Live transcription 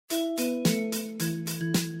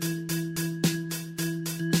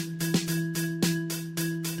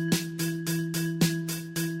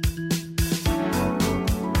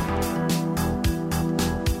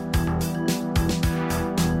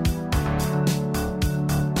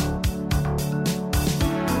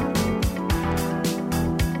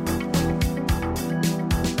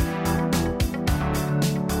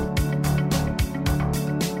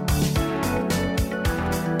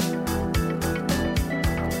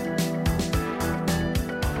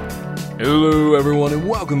Hello everyone and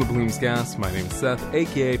welcome to Plumescast. My name is Seth,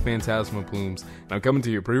 aka Phantasma Plumes, and I'm coming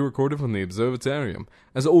to you pre-recorded from the Observatarium.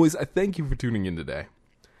 As always, I thank you for tuning in today.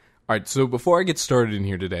 Alright, so before I get started in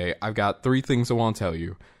here today, I've got 3 things I want to tell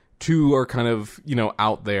you. 2 are kind of,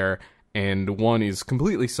 out there, and 1 is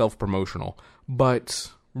completely self-promotional.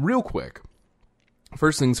 But, real quick,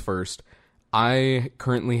 first things first, I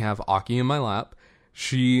currently have Aki in my lap.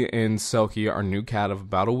 She and Selkie, our new cat of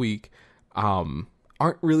about a week,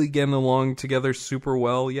 aren't really getting along together super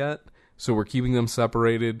well yet, so we're keeping them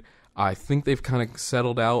separated. I think they've kind of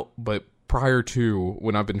settled out, but prior to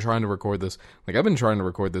when I've been trying to record this, I've been trying to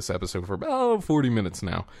record this episode for about 40 minutes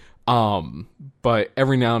now, but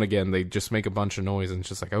every now and again they just make a bunch of noise, and it's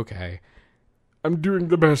just like, okay, I'm doing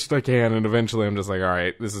the best I can, and eventually I'm just like,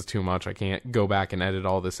 alright, this is too much, I can't go back and edit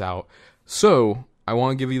all this out. So, I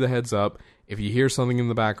want to give you the heads up. If you hear something in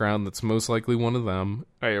the background, that's most likely one of them.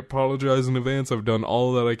 I apologize in advance. I've done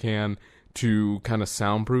all that I can to kind of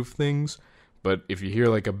soundproof things. But if you hear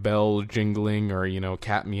like a bell jingling or,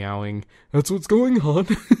 cat meowing, that's what's going on.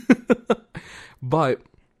 But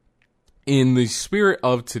in the spirit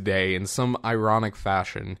of today, in some ironic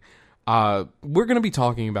fashion, we're going to be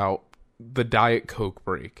talking about the Diet Coke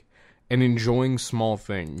break and enjoying small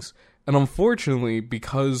things. And unfortunately,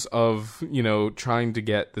 because of, trying to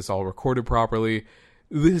get this all recorded properly,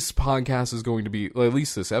 this podcast is going to be, well, at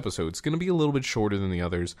least this episode, it's going to be a little bit shorter than the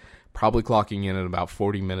others, probably clocking in at about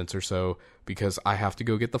 40 minutes or so, because I have to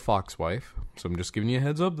go get the fox wife. So I'm just giving you a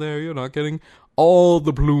heads up there, you're not getting all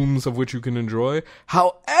the plumes of which you can enjoy.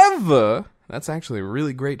 However, that's actually a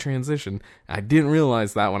really great transition. I didn't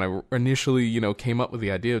realize that when I initially, came up with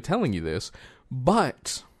the idea of telling you this,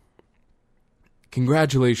 but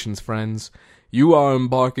congratulations, friends. You are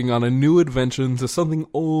embarking on a new adventure into something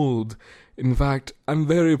old. In fact, I'm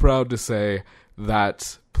very proud to say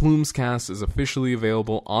that Plumescast is officially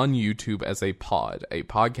available on YouTube as a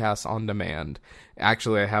podcast on demand.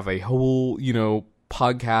 Actually, I have a whole,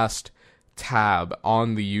 podcast tab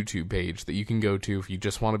on the YouTube page that you can go to if you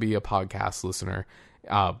just want to be a podcast listener.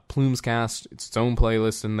 Plumescast, its own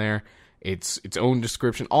playlist in there. Its own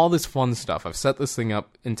description, all this fun stuff. I've set this thing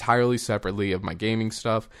up entirely separately of my gaming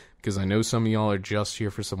stuff, because I know some of y'all are just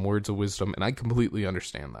here for some words of wisdom, and I completely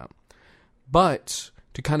understand that. But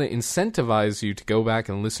to kind of incentivize you to go back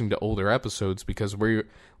and listen to older episodes, because we're,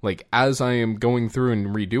 as I am going through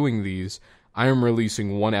and redoing these, I am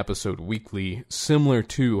releasing 1 episode weekly, similar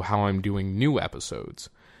to how I'm doing new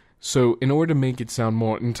episodes. So in order to make it sound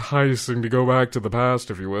more enticing to go back to the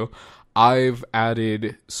past, if you will, I've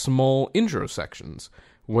added small intro sections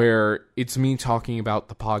where it's me talking about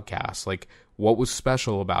the podcast, like what was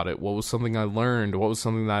special about it, what was something I learned, what was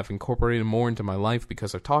something that I've incorporated more into my life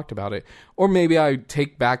because I've talked about it, or maybe I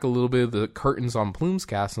take back a little bit of the curtains on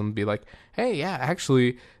Plumescast and be like, hey, yeah,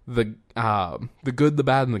 actually, the good, the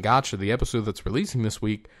bad, and the gotcha, the episode that's releasing this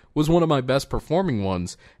week, was one of my best performing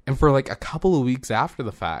ones, and for a couple of weeks after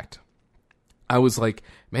the fact, I was like,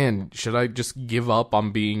 man, should I just give up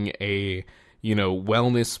on being a,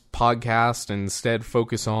 wellness podcast and instead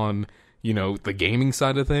focus on, the gaming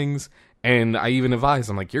side of things? And I even advised,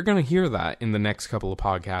 I'm like, you're going to hear that in the next couple of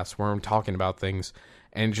podcasts where I'm talking about things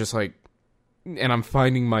and just and I'm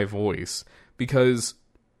finding my voice, because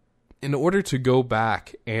in order to go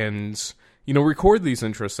back and, record these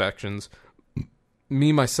intro sections,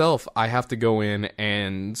 myself, I have to go in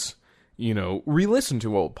and re-listen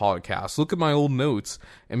to old podcasts, look at my old notes,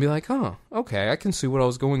 and be like, oh, okay, I can see what I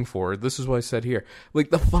was going for. This is what I said here.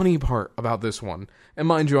 The funny part about this one, and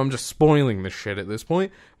mind you, I'm just spoiling this shit at this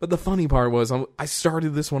point, but the funny part was, I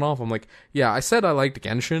started this one off, I'm like, yeah, I said I liked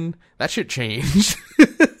Genshin. That shit changed.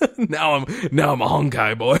 now I'm a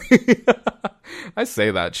Honkai boy. I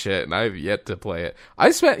say that shit, and I have yet to play it.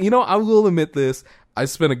 I will admit this, I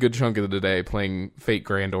spent a good chunk of the day playing Fate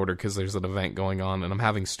Grand Order because there's an event going on, and I'm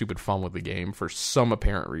having stupid fun with the game for some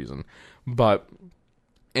apparent reason. But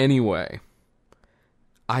anyway,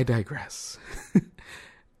 I digress.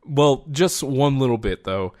 Well, just one little bit,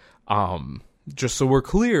 though. Just so we're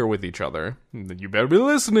clear with each other, you better be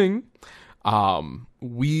listening. So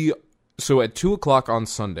at 2 o'clock on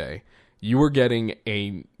Sunday, you are getting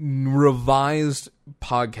a revised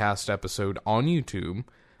podcast episode on YouTube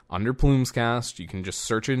under Plumescast. You can just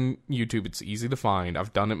search in YouTube. It's easy to find.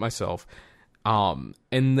 I've done it myself. And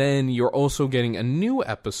then you're also getting a new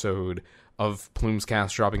episode of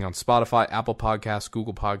Plumescast dropping on Spotify, Apple Podcasts,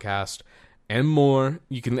 Google Podcast, and more.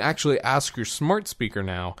 You can actually ask your smart speaker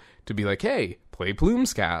now to be like, hey, play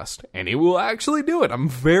Plumescast, and it will actually do it. I'm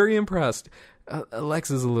very impressed.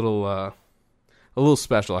 Alexa's a little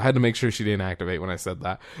special. I had to make sure she didn't activate when I said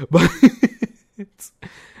that. But it's,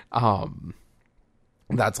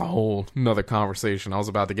 that's a whole nother conversation. I was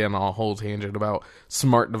about to get on a whole tangent about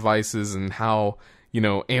smart devices and how,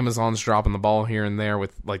 Amazon's dropping the ball here and there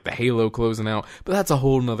with like the Halo closing out, but that's a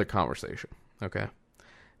whole nother conversation. Okay.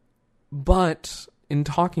 But in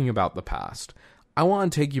talking about the past, I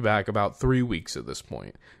want to take you back about 3 weeks at this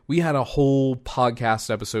point. We had a whole podcast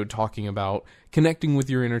episode talking about connecting with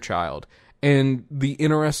your inner child. And the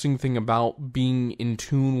interesting thing about being in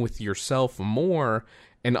tune with yourself more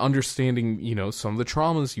and understanding, some of the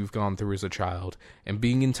traumas you've gone through as a child and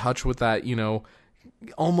being in touch with that,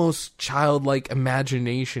 almost childlike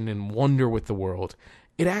imagination and wonder with the world,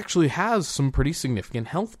 it actually has some pretty significant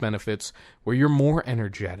health benefits where you're more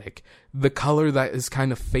energetic. The color that is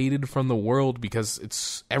kind of faded from the world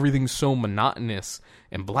because everything's so monotonous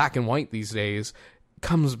and black and white these days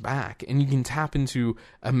comes back, and you can tap into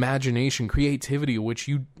imagination, creativity, which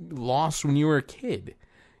you lost when you were a kid,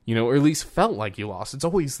 or at least felt like you lost. It's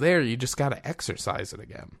always there. You just got to exercise it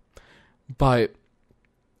again. But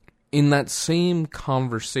in that same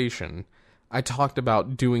conversation, I talked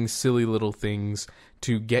about doing silly little things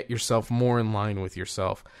to get yourself more in line with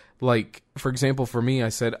yourself. Like, for example, for me, I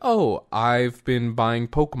said, I've been buying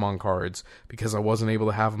Pokemon cards because I wasn't able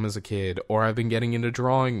to have them as a kid, or I've been getting into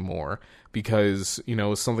drawing more because,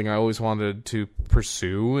 it's something I always wanted to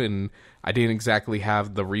pursue, and I didn't exactly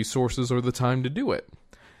have the resources or the time to do it.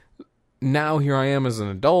 Now, here I am as an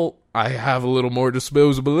adult. I have a little more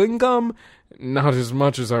disposable income, not as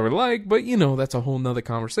much as I would like, but, that's a whole nother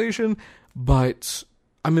conversation. But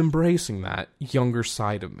I'm embracing that younger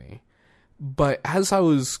side of me. But as I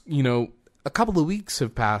was, a couple of weeks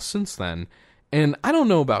have passed since then, and I don't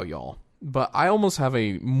know about y'all, but I almost have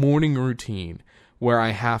a morning routine where I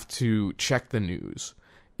have to check the news.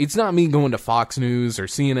 It's not me going to Fox News or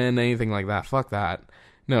CNN, anything like that. Fuck that.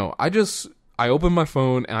 No, I open my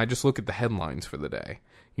phone and I just look at the headlines for the day.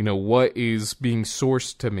 What is being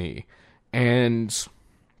sourced to me. And,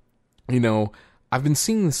 I've been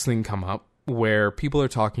seeing this thing come up where people are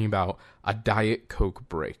talking about a Diet Coke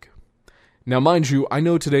break. Now, mind you, I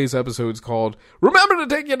know today's episode is called Remember to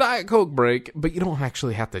Take Your Diet Coke Break, but you don't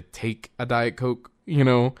actually have to take a Diet Coke,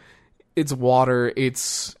 It's water,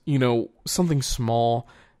 it's, something small.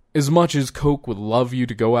 As much as Coke would love you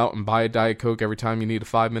to go out and buy a Diet Coke every time you need a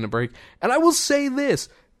 5-minute break. And I will say this,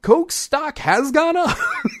 Coke stock has gone up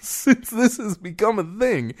since this has become a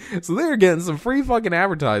thing. So they're getting some free fucking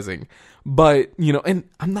advertising. But, and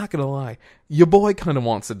I'm not going to lie, your boy kind of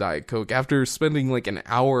wants a Diet Coke. After spending like an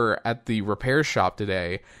hour at the repair shop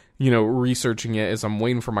today, researching it as I'm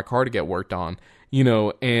waiting for my car to get worked on,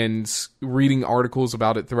 and reading articles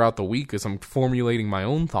about it throughout the week as I'm formulating my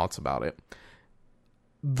own thoughts about it.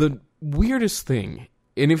 The weirdest thing,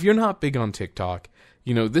 and if you're not big on TikTok,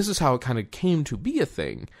 this is how it kind of came to be a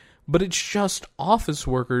thing, but it's just office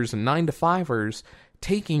workers and 9-to-5ers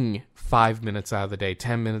taking 5 minutes out of the day,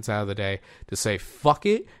 10 minutes out of the day to say, fuck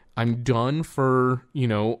it, I'm done for,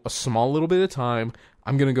 a small little bit of time,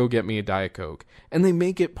 I'm going to go get me a Diet Coke. And they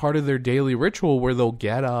make it part of their daily ritual where they'll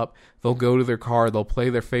get up, they'll go to their car, they'll play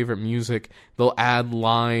their favorite music, they'll add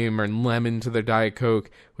lime or lemon to their Diet Coke,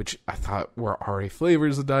 which I thought were already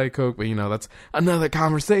flavors of Diet Coke, but that's another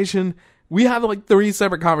conversation. We have like 3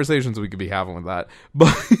 separate conversations we could be having with that.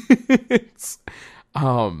 But it's,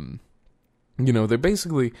 they're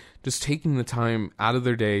basically just taking the time out of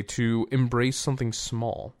their day to embrace something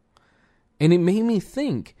small. And it made me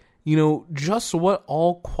think, just what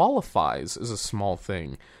all qualifies as a small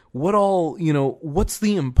thing. What all, what's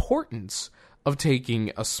the importance of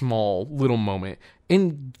taking a small little moment?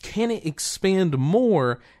 And can it expand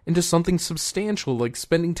more into something substantial, like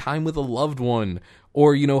spending time with a loved one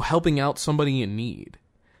or, helping out somebody in need?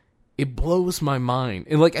 It blows my mind.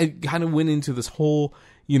 And like, I kind of went into this whole,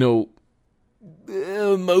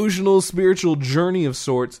 emotional, spiritual journey of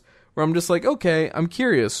sorts where I'm just like, okay, I'm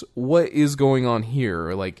curious, what is going on here?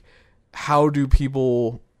 Or like, how do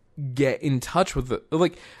people get in touch with the,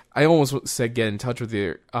 like, I almost said get in touch with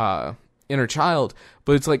your inner child,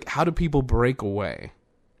 but it's like, how do people break away?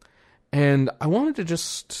 And I wanted to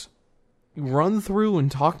just run through and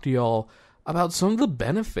talk to y'all about some of the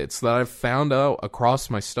benefits that I've found out across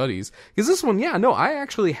my studies. Because this one, I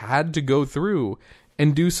actually had to go through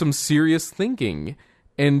and do some serious thinking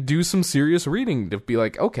and do some serious reading to be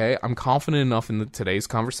like, okay, I'm confident enough in today's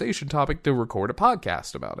conversation topic to record a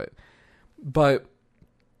podcast about it. But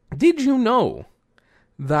did you know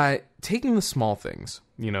that taking the small things,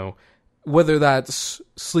 whether that's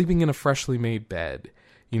sleeping in a freshly made bed,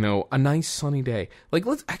 a nice sunny day, like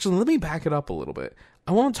let me back it up a little bit.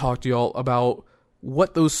 I want to talk to y'all about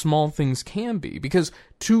what those small things can be, because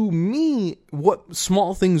to me, what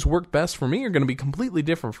small things work best for me are going to be completely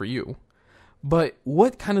different for you. but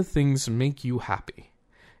what kind of things make you happy?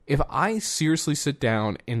 If I seriously sit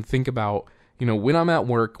down and think about, when I'm at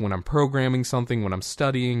work, when I'm programming something, when I'm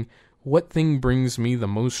studying, what thing brings me the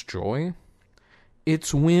most joy?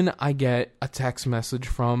 It's when I get a text message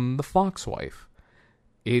from the Fox wife.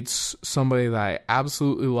 It's somebody that I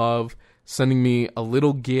absolutely love sending me a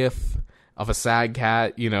little gif of a sad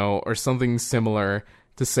cat, or something similar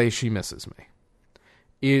to say she misses me.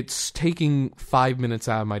 It's taking 5 minutes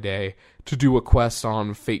out of my day to do a quest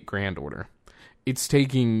on Fate Grand Order. It's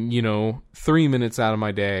taking, 3 minutes out of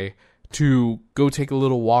my day to go take a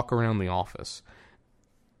little walk around the office.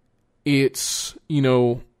 It's,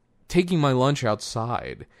 taking my lunch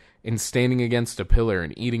outside and standing against a pillar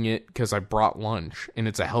and eating it because I brought lunch and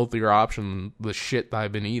it's a healthier option than the shit that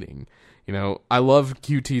I've been eating. I love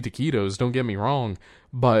QT taquitos, don't get me wrong,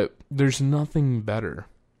 but there's nothing better,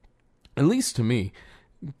 at least to me,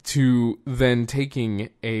 to then taking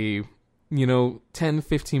a, 10,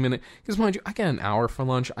 15 minute, because mind you, I get an hour for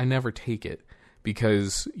lunch. I never take it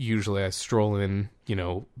because usually I stroll in,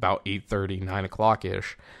 about 8:30, 9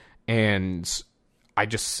 o'clock-ish, and I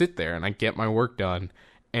just sit there and I get my work done.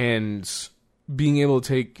 And being able to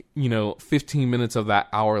take, 15 minutes of that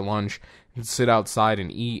hour lunch and sit outside and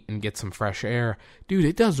eat and get some fresh air, dude,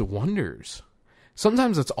 it does wonders.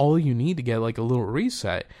 Sometimes that's all you need to get like a little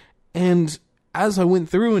reset. And as I went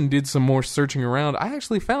through and did some more searching around, I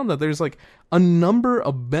actually found that there's like a number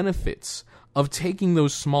of benefits of taking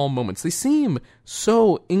those small moments. They seem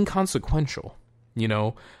so inconsequential,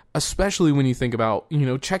 especially when you think about,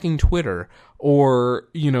 checking Twitter or,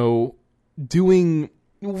 doing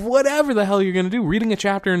whatever the hell you're going to do, reading a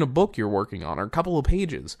chapter in a book you're working on or a couple of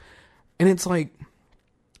pages. And it's like,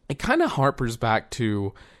 it kind of harpers back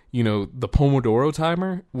to, the Pomodoro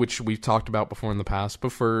timer, which we've talked about before in the past,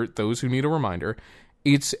 but for those who need a reminder,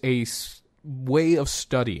 it's a way of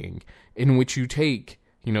studying in which you take,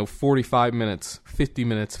 45 minutes, 50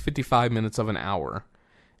 minutes, 55 minutes of an hour,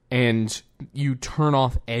 and you turn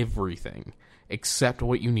off everything except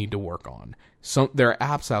what you need to work on. So there are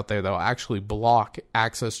apps out there that will actually block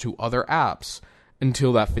access to other apps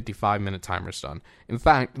until that 55-minute timer's done. In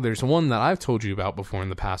fact, there's one that I've told you about before in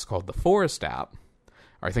the past called the Forest app,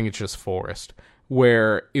 or I think it's just Forest,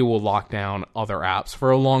 where it will lock down other apps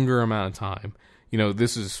for a longer amount of time.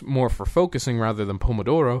 This is more for focusing rather than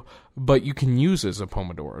Pomodoro, but you can use it as a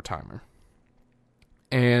Pomodoro timer.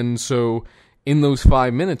 And so in those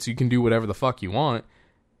 5 minutes, you can do whatever the fuck you want.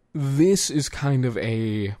 This is kind of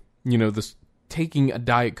a, this taking a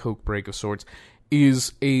Diet Coke break of sorts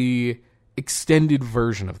is a extended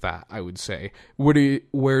version of that, I would say.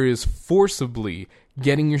 Whereas forcibly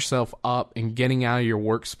getting yourself up and getting out of your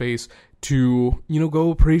workspace to,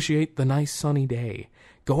 go appreciate the nice sunny day.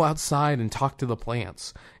 Go outside and talk to the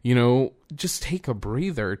plants. Just take a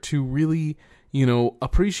breather to really,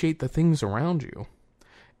 appreciate the things around you.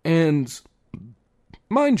 And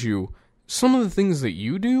mind you, some of the things that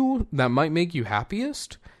you do that might make you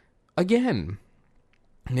happiest, again,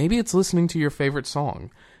 maybe it's listening to your favorite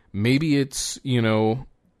song. Maybe it's,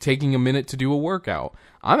 taking a minute to do a workout.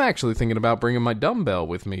 I'm actually thinking about bringing my dumbbell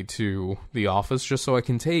with me to the office just so I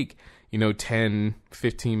can take, 10,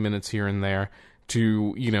 15 minutes here and there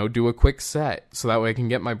to, do a quick set. So that way I can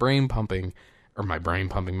get my heart pumping, and my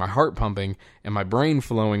brain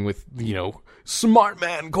flowing with, smart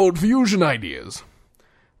man cold fusion ideas.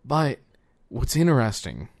 But what's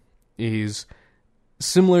interesting is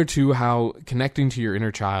similar to how connecting to your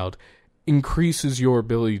inner child increases your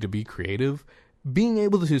ability to be creative, being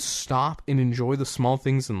able to stop and enjoy the small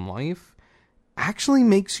things in life actually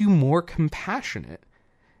makes you more compassionate.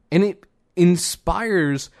 And it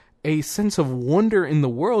inspires a sense of wonder in the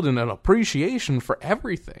world and an appreciation for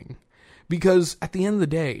everything. Because at the end of the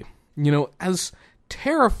day, as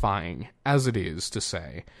terrifying as it is to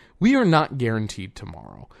say, we are not guaranteed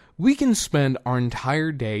tomorrow. We can spend our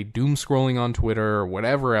entire day doom scrolling on Twitter or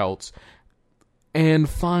whatever else and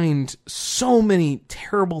find so many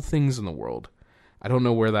terrible things in the world. I don't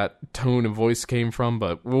know where that tone of voice came from,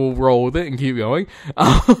 but we'll roll with it and keep going.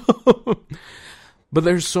 But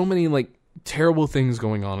there's so many terrible things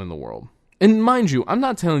going on in the world. And mind you, I'm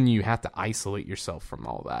not telling you have to isolate yourself from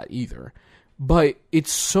all that either. But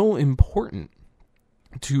it's so important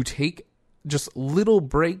to take just little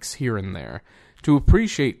breaks here and there to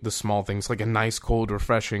appreciate the small things, like a nice, cold,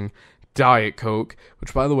 refreshing Diet Coke.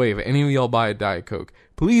 Which, by the way, if any of y'all buy a Diet Coke,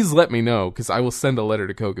 please let me know, because I will send a letter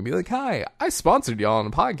to Coke and be like, hi, I sponsored y'all on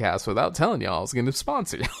a podcast without telling y'all I was going to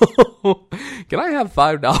sponsor y'all. Can I have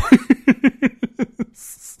 $5?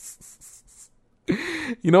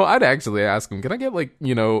 I'd actually ask them, can I get,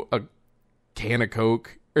 a can of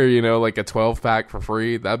Coke or like a 12-pack for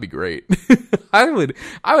free, that'd be great. I would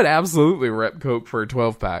absolutely rep Coke for a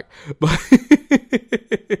 12-pack. But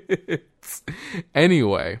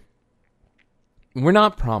anyway, we're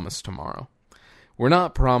not promised tomorrow. We're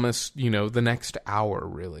not promised, the next hour,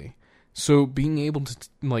 really. So being able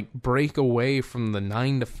to break away from the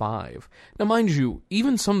 9 to 5. Now, mind you,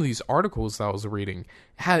 even some of these articles that I was reading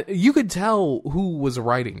you could tell who was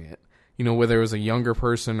writing it. Whether it was a younger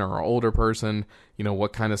person or an older person,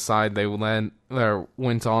 what kind of side they went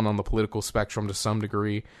on the political spectrum to some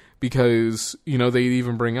degree. Because, they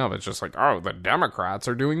even bring up, it's just like, oh, the Democrats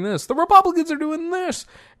are doing this, the Republicans are doing this.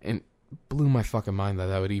 And blew my fucking mind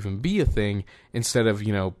that would even be a thing, instead of,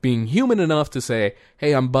 being human enough to say,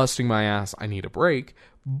 hey, I'm busting my ass, I need a break.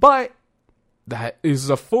 But that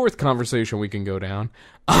is a fourth conversation we can go down.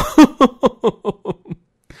 But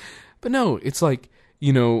no, it's like,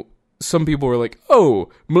 some people are like, oh,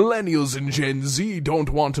 millennials and Gen Z don't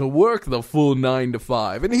want to work the full 9 to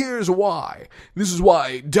 5, and here's why. This is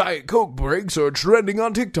why Diet Coke breaks are trending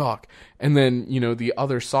on TikTok. And then, the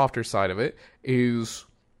other softer side of it is,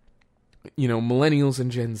 millennials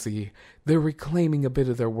and Gen Z, they're reclaiming a bit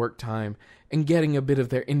of their work time and getting a bit of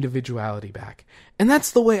their individuality back. And that's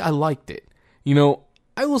the way I liked it.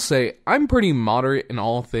 I will say, I'm pretty moderate in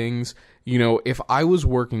all things. If I was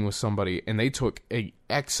working with somebody and they took a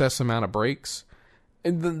excess amount of breaks,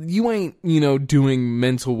 you ain't, doing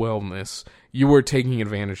mental wellness. You are taking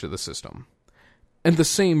advantage of the system. In the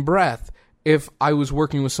same breath, if I was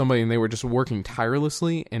working with somebody and they were just working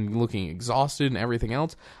tirelessly and looking exhausted and everything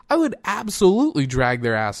else, I would absolutely drag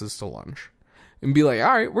their asses to lunch and be like,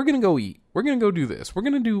 all right, we're going to go eat. We're going to go do this. We're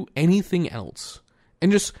going to do anything else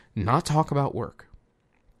and just not talk about work.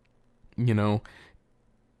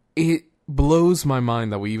 It blows my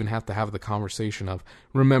mind that we even have to have the conversation of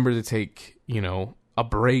remember to take, a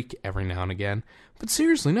break every now and again. But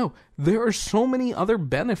seriously, no, there are so many other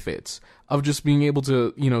benefits of just being able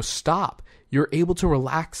to, stop. You're able to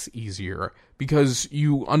relax easier because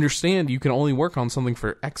you understand you can only work on something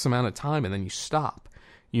for X amount of time and then you stop.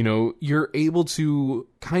 You're able to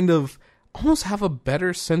kind of almost have a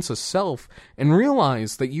better sense of self and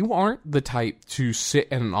realize that you aren't the type to sit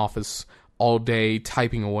in an office all day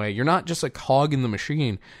typing away. You're not just a cog in the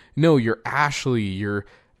machine. No, you're Ashley, you're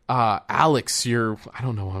Alex, you're, I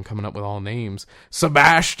don't know why I'm coming up with all names,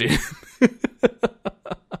 Sebastian.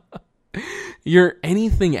 You're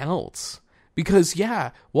anything else. Because,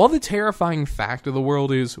 yeah, while the terrifying fact of the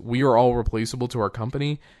world is we are all replaceable to our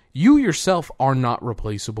company, you yourself are not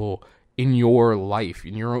replaceable in your life,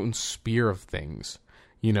 in your own sphere of things.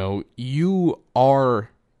 You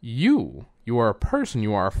are you. You are a person,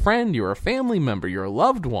 you are a friend, you are a family member, you're a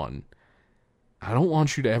loved one. I don't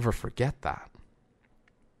want you to ever forget that.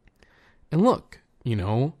 And look,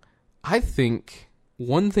 I think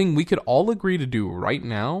one thing we could all agree to do right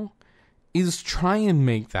now is try and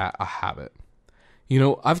make that a habit.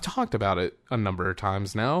 I've talked about it a number of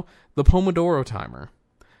times now, the Pomodoro timer,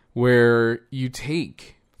 where you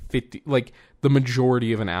take 50, the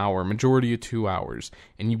majority of an hour, majority of 2 hours,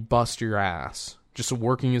 and you bust your ass. Just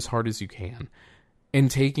working as hard as you can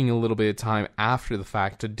and taking a little bit of time after the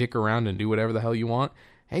fact to dick around and do whatever the hell you want.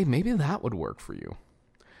 Hey, maybe that would work for you.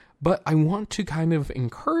 But I want to kind of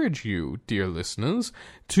encourage you, dear listeners,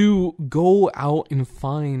 to go out and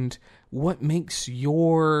find what makes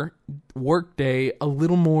your workday a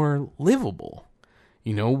little more livable.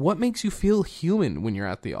 What makes you feel human when you're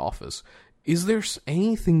at the office? Is there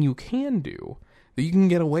anything you can do that you can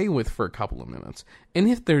get away with for a couple of minutes? And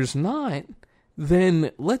if there's not,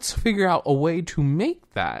 then let's figure out a way to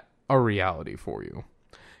make that a reality for you.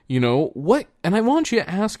 What, and I want you to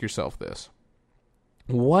ask yourself this.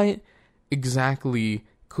 What exactly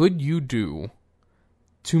could you do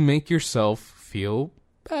to make yourself feel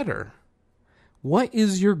better? What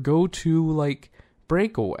is your go-to,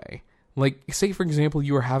 breakaway? Say, for example,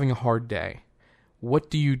 you are having a hard day. What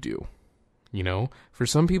do you do? For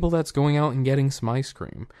some people, that's going out and getting some ice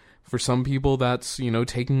cream. For some people, that's,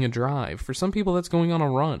 taking a drive. For some people, that's going on a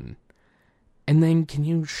run. And then can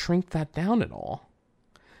you shrink that down at all?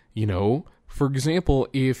 For example,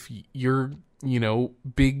 if your,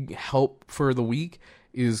 big help for the week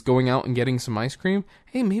is going out and getting some ice cream,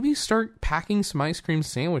 hey, maybe start packing some ice cream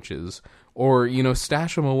sandwiches or,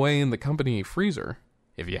 stash them away in the company freezer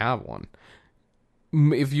if you have one.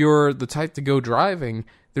 If you're the type to go driving,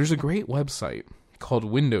 there's a great website called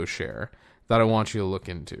Window Share that I want you to look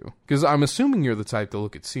into. Because I'm assuming you're the type to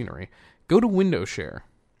look at scenery. Go to Window Share.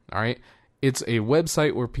 All right? It's a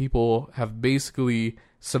website where people have basically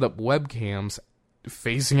set up webcams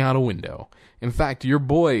facing out a window. In fact, your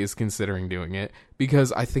boy is considering doing it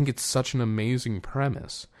because I think it's such an amazing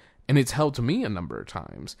premise. And it's helped me a number of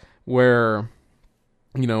times where,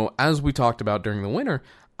 as we talked about during the winter,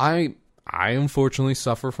 I unfortunately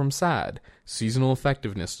suffer from SAD, seasonal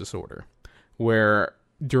affectiveness disorder, where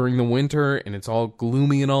during the winter and it's all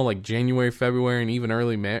gloomy and all, like January, February, and even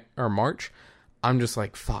early March, I'm just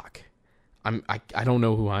like, fuck. I don't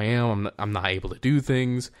know who I am. I'm not able to do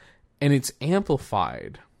things. And it's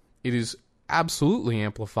amplified. It is absolutely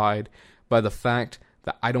amplified by the fact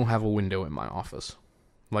that I don't have a window in my office.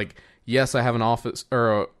 Like, yes, I have an office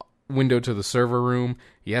or a window to the server room.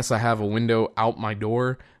 Yes, I have a window out my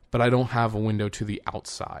door, but I don't have a window to the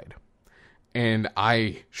outside. And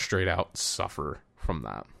I straight out suffer from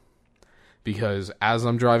that. Because as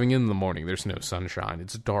I'm driving in the morning, there's no sunshine.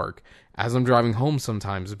 It's dark. As I'm driving home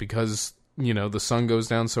sometimes, because, the sun goes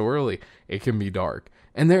down so early, it can be dark.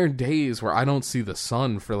 And there are days where I don't see the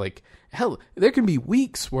sun for hell, there can be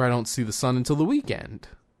weeks where I don't see the sun until the weekend.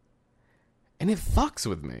 And it fucks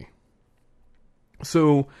with me.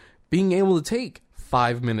 So, being able to take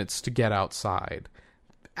 5 minutes to get outside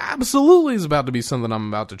absolutely is about to be something I'm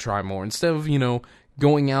about to try more. Instead of,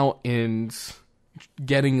 going out and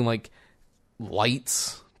getting,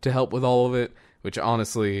 lights to help with all of it, which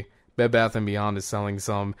honestly, Bed Bath & Beyond is selling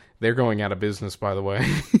some. They're going out of business, by the way.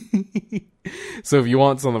 So if you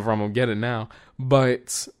want something from them, get it now.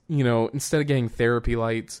 But, instead of getting therapy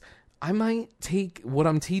lights, I might take what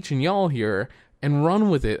I'm teaching y'all here and run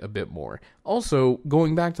with it a bit more. Also,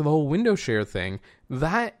 going back to the whole window share thing,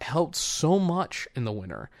 that helped so much in the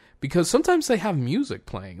winter. Because sometimes they have music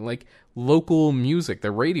playing, like local music, the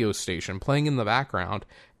radio station playing in the background,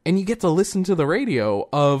 and you get to listen to the radio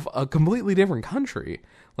of a completely different country.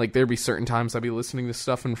 Like, there'd be certain times I'd be listening to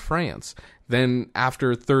stuff in France. Then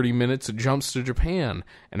after 30 minutes, it jumps to Japan.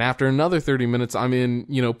 And after another 30 minutes, I'm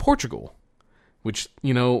in, Portugal. Which,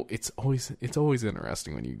 it's always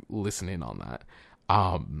interesting when you listen in on that.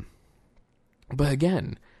 But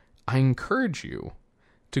again, I encourage you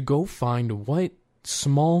to go find what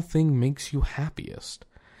small thing makes you happiest.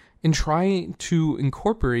 And try to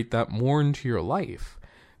incorporate that more into your life.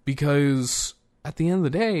 Because at the end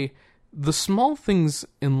of the day, the small things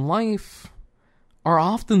in life are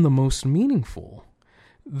often the most meaningful.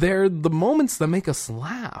 They're the moments that make us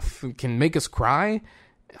laugh, can make us cry.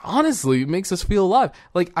 Honestly, it makes us feel alive.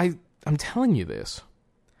 I'm telling you this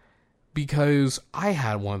because I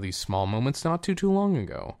had one of these small moments not too long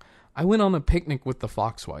ago. I went on a picnic with the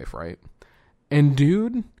Foxwife, right? And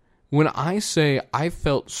dude, when I say I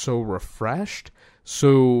felt so refreshed,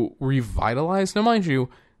 so revitalized, now mind you,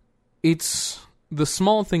 it's the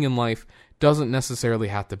small thing in life doesn't necessarily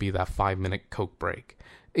have to be that 5-minute Coke break.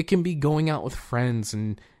 It can be going out with friends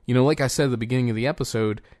and, like I said at the beginning of the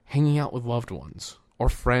episode, hanging out with loved ones or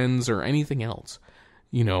friends or anything else,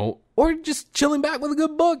 or just chilling back with a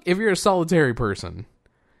good book if you're a solitary person.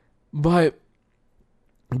 But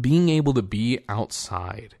being able to be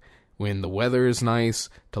outside when the weather is nice,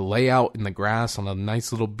 to lay out in the grass on a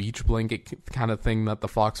nice little beach blanket kind of thing that the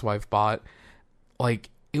Foxwife bought,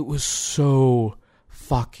 it was so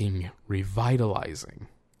fucking revitalizing.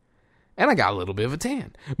 And I got a little bit of a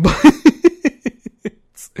tan. But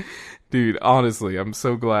dude, honestly, I'm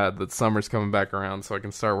so glad that summer's coming back around so I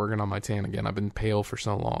can start working on my tan again. I've been pale for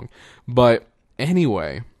so long. But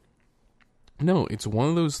anyway, no, it's one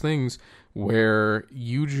of those things where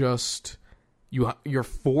you're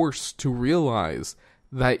forced to realize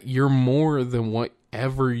that you're more than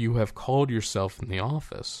whatever you have called yourself in the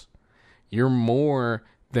office. You're more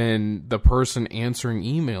than the person answering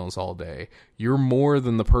emails all day. You're more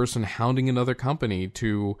than the person hounding another company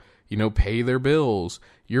to, pay their bills.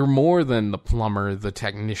 You're more than the plumber, the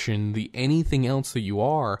technician, the anything else that you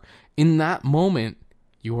are. In that moment,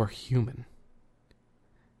 you are human.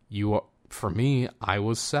 For me, I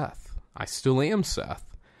was Seth. I still am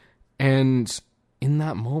Seth. And in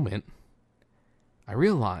that moment, I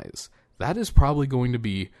realize that is probably going to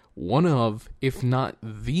be one of, if not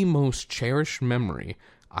the most cherished memory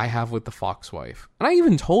I have with the Foxwife. And I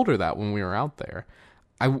even told her that when we were out there.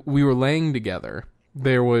 We were laying together.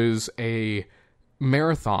 There was a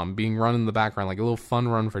marathon being run in the background, like a little fun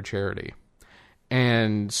run for charity.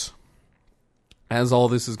 And as all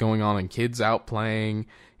this is going on and kids out playing,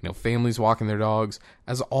 families walking their dogs,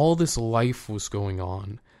 as all this life was going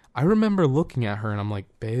on, I remember looking at her and I'm like,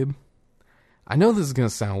 babe, I know this is going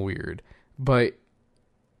to sound weird, but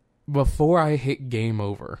before I hit game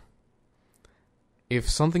over, if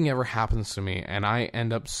something ever happens to me and I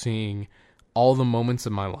end up seeing all the moments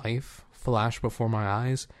in my life flash before my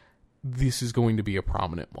eyes, this is going to be a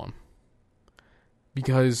prominent one.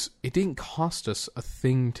 Because it didn't cost us a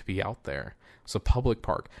thing to be out there. It's a public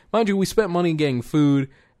park. Mind you, we spent money getting food,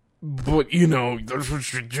 but, you know, that's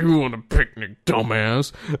what you do on a picnic,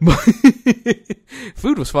 dumbass. But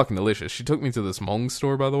food was fucking delicious. She took me to this Hmong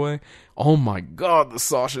store, by the way. Oh my god, the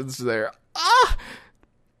sausage there. Ah!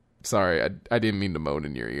 Sorry, I didn't mean to moan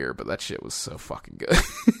in your ear, but that shit was so fucking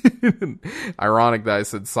good. Ironic that I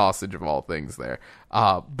said sausage of all things there.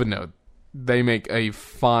 But no, they make a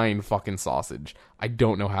fine fucking sausage. I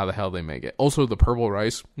don't know how the hell they make it. Also, the purple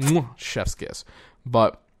rice, chef's kiss.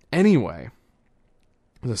 But anyway,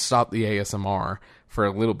 to stop the ASMR for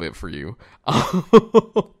a little bit for you.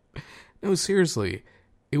 No, seriously,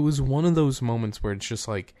 it was one of those moments where it's just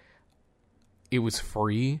like, it was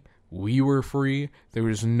free. We were free. There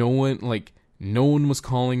was no one was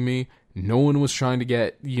calling me. No one was trying to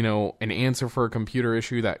get, you know, an answer for a computer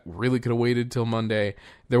issue that really could have waited till Monday.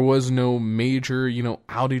 There was no major, you know,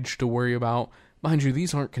 outage to worry about. Mind you,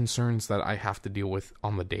 these aren't concerns that I have to deal with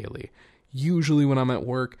on the daily. Usually when I'm at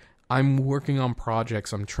work, I'm working on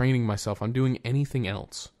projects, I'm training myself, I'm doing anything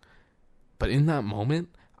else. But in that moment,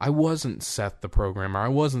 I wasn't Seth the programmer, I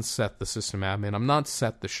wasn't Seth the system admin, I'm not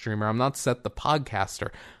Seth the streamer, I'm not Seth the podcaster,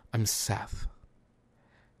 I'm Seth.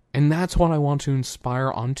 And that's what I want to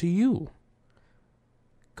inspire onto you.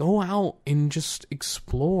 Go out and just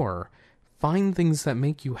explore, find things that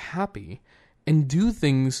make you happy, and do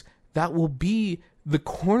things that will be the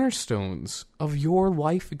cornerstones of your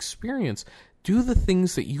life experience. Do the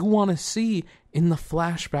things that you want to see in the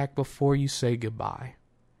flashback before you say goodbye.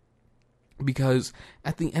 Because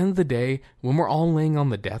at the end of the day, when we're all laying on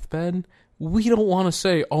the deathbed, we don't want to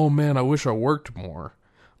say, oh man, I wish I worked more.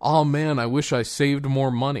 Oh man, I wish I saved more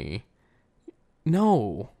money.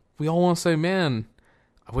 No, we all want to say, man,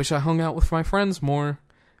 I wish I hung out with my friends more.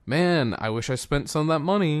 Man, I wish I spent some of that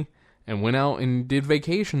money and went out and did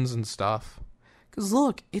vacations and stuff. Because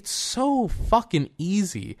look, it's so fucking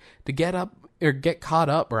easy to get caught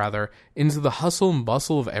up into the hustle and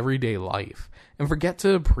bustle of everyday life and forget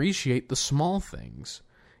to appreciate the small things,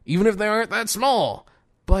 even if they aren't that small.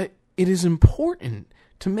 But it is important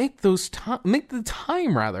to make the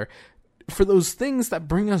time for those things that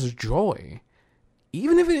bring us joy,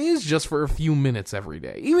 even if it is just for a few minutes every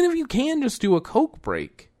day, even if you can just do a Coke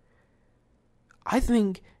break. I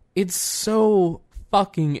think it's so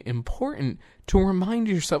fucking important to remind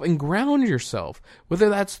yourself and ground yourself, whether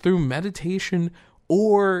that's through meditation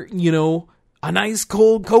or, you know, a nice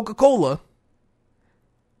cold Coca-Cola.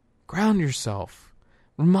 Ground yourself.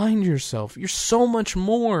 Remind yourself you're so much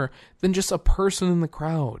more than just a person in the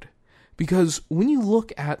crowd. Because when you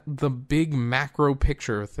look at the big macro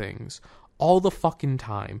picture of things all the fucking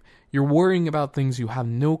time, you're worrying about things you have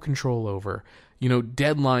no control over. You know,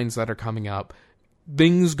 deadlines that are coming up,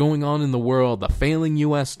 things going on in the world, the failing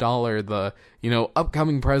US dollar, the, you know,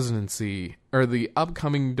 upcoming presidency, or the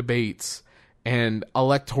upcoming debates, and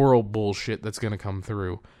electoral bullshit that's going to come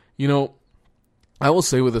through. You know, I will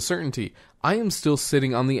say with a certainty, I am still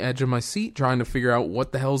sitting on the edge of my seat trying to figure out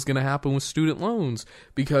what the hell is going to happen with student loans,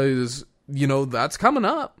 because, you know, that's coming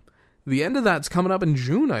up. The end of that's coming up in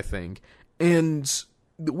June, I think. And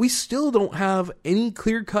we still don't have any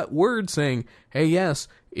clear-cut word saying, hey, yes,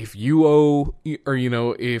 if you owe, or, you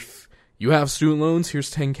know, if you have student loans,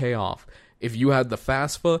 here's $10K off. If you had the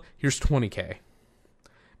FAFSA, here's $20K.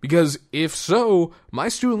 Because if so, my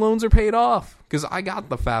student loans are paid off. Because I got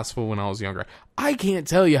the FAFSA when I was younger. I can't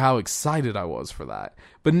tell you how excited I was for that.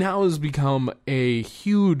 But now it's become a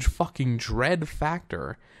huge fucking dread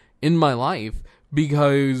factor in my life.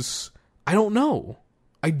 Because I don't know.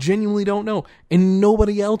 I genuinely don't know. And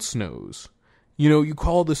nobody else knows. You know, you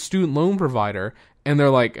call the student loan provider and they're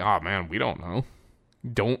like, oh man, we don't know.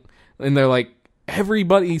 And they're like,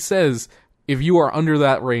 everybody says, if you are under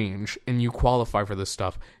that range and you qualify for this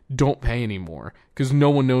stuff, don't pay anymore. Because no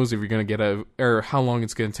one knows if you're going to get or how long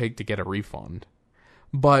it's going to take to get a refund.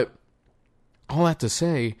 But all that to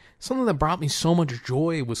say, something that brought me so much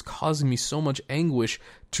joy was causing me so much anguish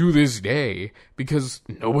to this day. Because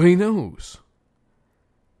nobody knows.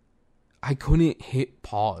 I couldn't hit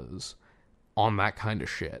pause on that kind of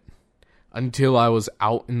shit until I was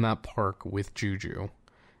out in that park with Juju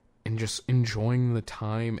and just enjoying the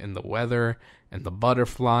time and the weather and the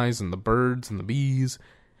butterflies and the birds and the bees,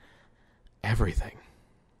 everything.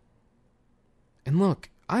 And look,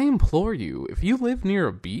 I implore you, if you live near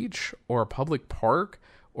a beach or a public park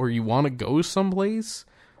or you want to go someplace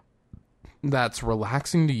that's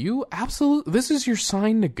relaxing to you, absolutely, this is your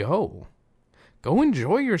sign to go. Go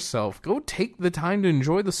enjoy yourself. Go take the time to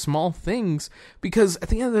enjoy the small things, because at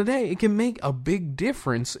the end of the day, it can make a big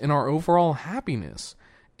difference in our overall happiness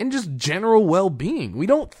and just general well-being. We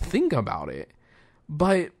don't think about it,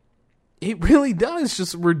 but it really does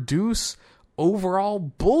just reduce overall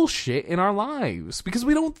bullshit in our lives because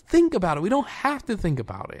we don't think about it. We don't have to think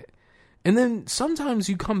about it. And then sometimes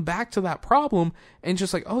you come back to that problem and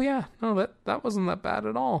just like, oh yeah, no, that wasn't that bad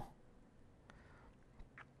at all.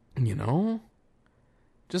 You know?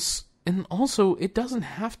 And also, it doesn't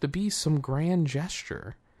have to be some grand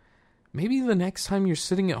gesture. Maybe the next time you're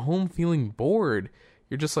sitting at home feeling bored,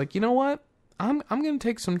 you're just like, you know what? I'm going to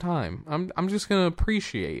take some time. I'm just going to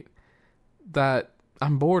appreciate that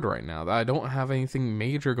I'm bored right now, that I don't have anything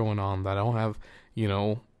major going on, that I don't have,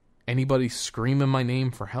 anybody screaming my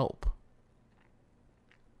name for help.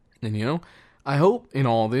 And, I hope in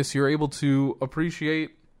all this you're able to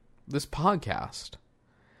appreciate this podcast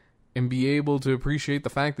and be able to appreciate the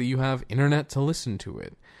fact that you have internet to listen to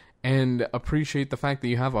it and appreciate the fact that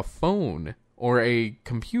you have a phone or a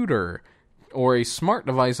computer or a smart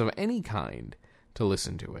device of any kind to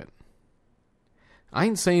listen to it. I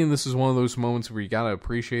ain't saying this is one of those moments where you gotta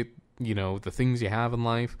appreciate, the things you have in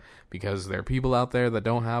life because there are people out there that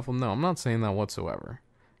don't have them. No, I'm not saying that whatsoever.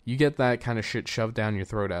 You get that kind of shit shoved down your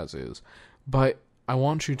throat as is. But I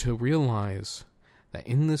want you to realize that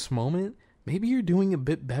in this moment, maybe you're doing a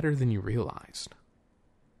bit better than you realized.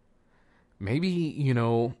 Maybe,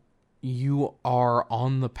 you are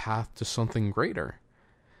on the path to something greater.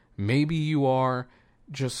 Maybe you are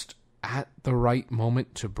just at the right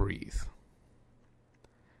moment to breathe.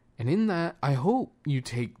 And in that, I hope you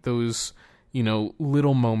take those,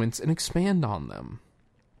 little moments and expand on them.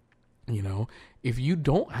 If you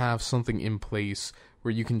don't have something in place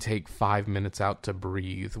where you can take 5 minutes out to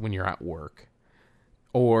breathe when you're at work,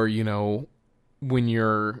 or, when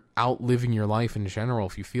you're out living your life in general,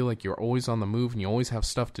 if you feel like you're always on the move and you always have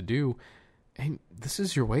stuff to do, hey, this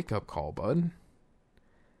is your wake-up call, bud.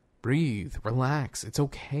 Breathe, relax, it's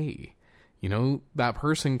okay. That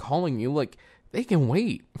person calling you, they can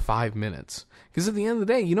wait 5 minutes. Because at the end of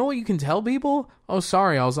the day, you know what you can tell people? Oh,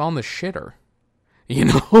 sorry, I was on the shitter.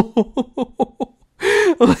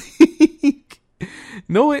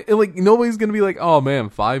 Nobody's gonna be like, oh man,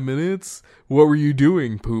 5 minutes? What were you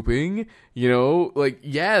doing? Pooping?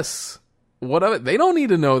 Yes. What of it? They don't need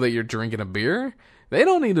to know that you're drinking a beer. They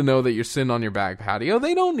don't need to know that you're sitting on your back patio.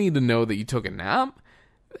 They don't need to know that you took a nap.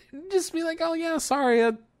 Just be like, oh yeah, sorry,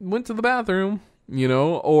 I went to the bathroom.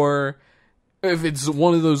 Or if it's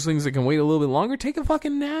one of those things that can wait a little bit longer, take a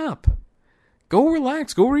fucking nap. Go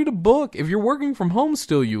relax. Go read a book. If you're working from home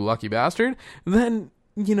still, you lucky bastard, then,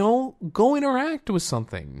 go interact with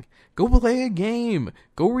something. Go play a game.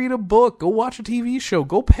 Go read a book. Go watch a TV show.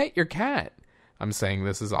 Go pet your cat. I'm saying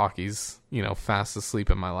this as Aki's, fast asleep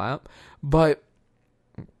in my lap. But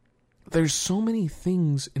there's so many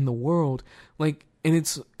things in the world, and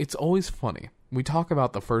it's always funny. We talk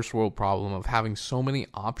about the first world problem of having so many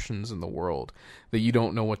options in the world that you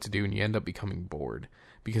don't know what to do and you end up becoming bored.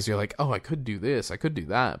 Because you're like, oh, I could do this, I could do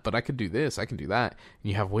that, but I could do this, I can do that.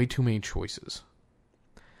 And you have way too many choices.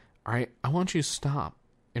 All right, I want you to stop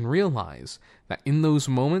and realize that in those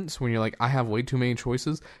moments when you're like, I have way too many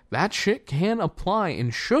choices, that shit can apply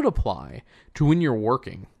and should apply to when you're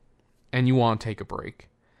working and you want to take a break.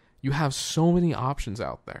 You have so many options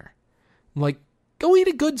out there. Go eat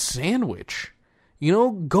a good sandwich.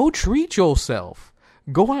 Go treat yourself.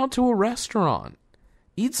 Go out to a restaurant.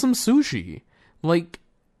 Eat some sushi.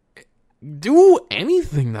 Do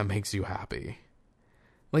anything that makes you happy.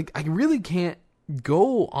 I really can't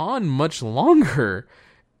go on much longer.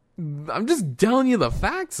 I'm just telling you the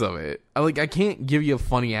facts of it. I can't give you a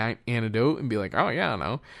funny anecdote and be like, oh yeah,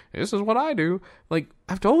 no, this is what I do.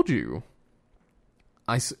 I've told you.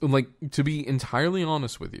 To be entirely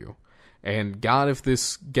honest with you, and God, if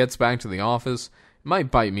this gets back to the office, it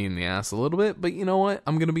might bite me in the ass a little bit, but you know what?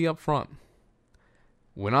 I'm going to be upfront.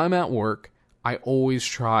 When I'm at work, I always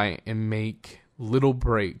try and make little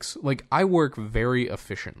breaks. I work very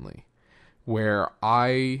efficiently, where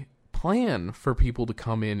I plan for people to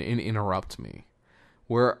come in and interrupt me,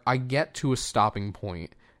 where I get to a stopping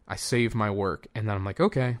point, I save my work, and then I'm like,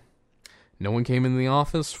 okay, no one came in the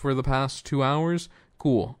office for the past 2 hours.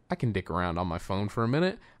 Cool, I can dick around on my phone for a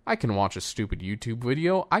minute. I can watch a stupid YouTube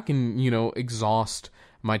video. I can, exhaust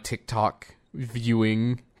my TikTok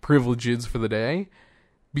viewing privileges for the day.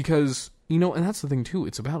 Because, and that's the thing too,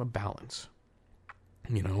 it's about a balance.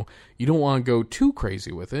 You don't want to go too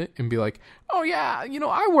crazy with it and be like, oh yeah,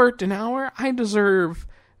 I worked an hour. I deserve,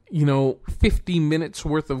 50 minutes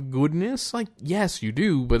worth of goodness. Yes, you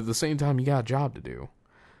do, but at the same time, you got a job to do.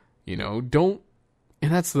 Don't,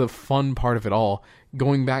 and that's the fun part of it all.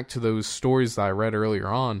 Going back to those stories that I read earlier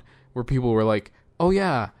on, where people were like, oh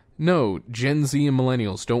yeah, no, Gen Z and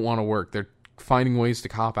millennials don't want to work. They're finding ways to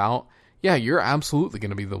cop out. yeah, you're absolutely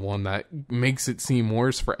going to be the one that makes it seem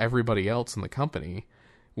worse for everybody else in the company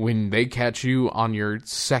when they catch you on your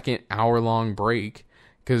second hour-long break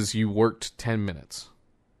because you worked 10 minutes.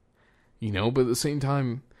 But at the same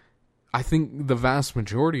time, I think the vast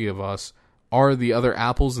majority of us are the other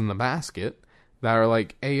apples in the basket that are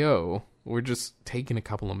like, ayo, we're just taking a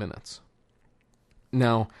couple of minutes.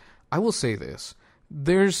 Now, I will say this.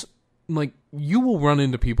 There's, you will run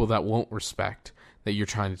into people that won't respect that you're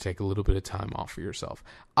trying to take a little bit of time off for yourself.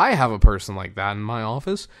 I have a person like that in my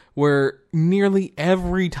office where nearly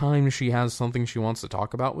every time she has something she wants to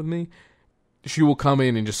talk about with me, she will come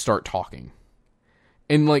in and just start talking.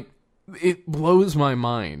 And, it blows my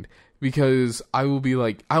mind because I will be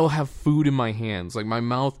I will have food in my hands. My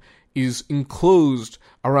mouth is enclosed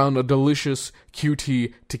around a delicious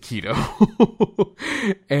QT taquito.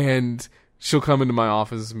 And she'll come into my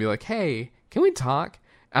office and be like, hey, can we talk?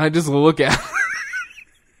 And I just look at her.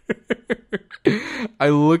 I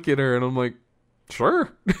look at her and I'm like,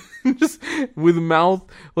 sure. Just with mouth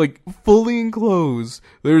fully enclosed.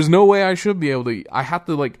 There's no way I should be able to. I have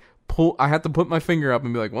to put my finger up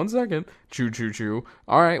and be like, 1 second. Chew, chew, chew.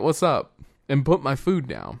 All right, what's up? And put my food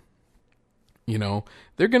down.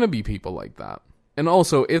 They're going to be people like that. And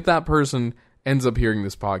also, if that person ends up hearing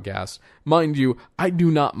this podcast, mind you, I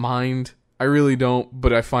do not mind. I really don't,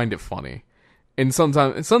 but I find it funny. And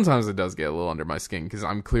sometimes it does get a little under my skin because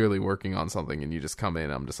I'm clearly working on something and you just come in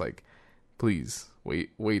and I'm just like, please,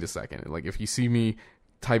 wait a second. If you see me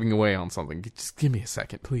typing away on something, just give me a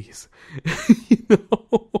second, please. Because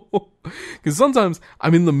sometimes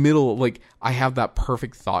I'm in the middle, I have that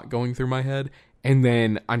perfect thought going through my head and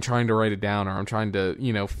then I'm trying to write it down or I'm trying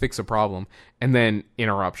to, fix a problem and then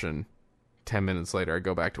interruption. 10 minutes later, I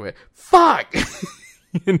go back to it. Fuck!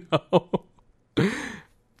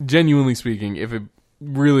 Genuinely speaking, if it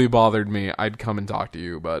really bothered me, I'd come and talk to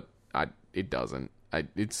you, but it doesn't.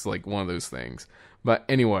 It's one of those things. But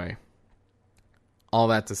anyway, all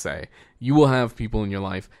that to say, you will have people in your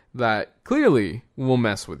life that clearly will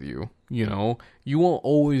mess with you. You won't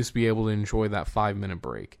always be able to enjoy that 5-minute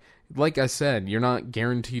break. Like I said, you're not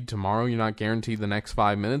guaranteed tomorrow. You're not guaranteed the next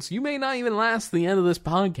 5 minutes. You may not even last the end of this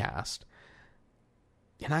podcast.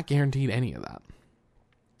 You're not guaranteed any of that.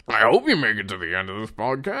 I hope you make it to the end of this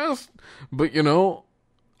podcast. But,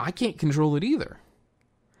 I can't control it either.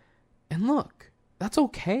 And look, that's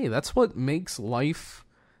okay. That's what makes life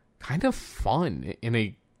kind of fun in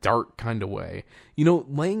a dark kind of way.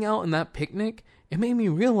 Laying out in that picnic, it made me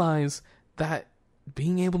realize that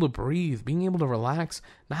being able to breathe, being able to relax,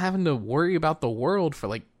 not having to worry about the world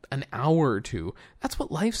for an hour or two, that's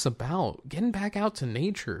what life's about. Getting back out to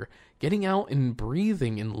nature, getting out and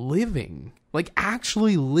breathing and living.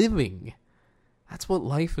 Actually living. That's what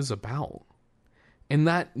life is about. And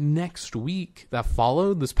that next week that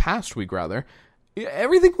followed, this past week rather,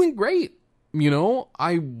 everything went great.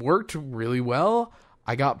 I worked really well.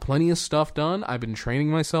 I got plenty of stuff done. I've been training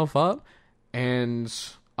myself up. And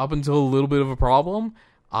up until a little bit of a problem,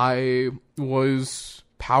 I was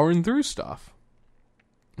powering through stuff.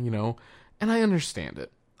 And I understand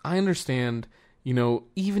it. I understand,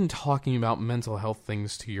 even talking about mental health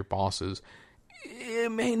things to your bosses,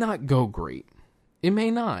 it may not go great. It may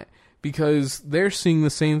not. Because they're seeing the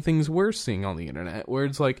same things we're seeing on the internet. Where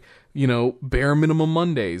it's bare minimum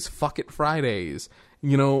Mondays, fuck it Fridays.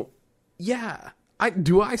 Yeah.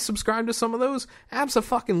 Do I subscribe to some of those?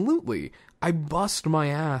 Abso-fucking-lutely. I bust my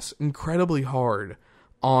ass incredibly hard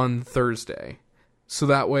on Thursday. So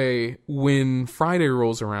that way, when Friday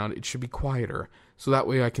rolls around, it should be quieter. So that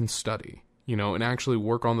way I can study, and actually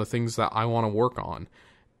work on the things that I want to work on.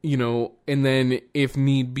 And then if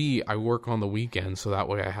need be, I work on the weekend so that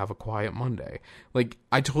way I have a quiet Monday.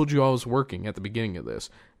 I told you I was working at the beginning of this.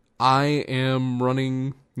 I am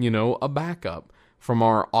running, a backup from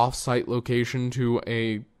our off-site location to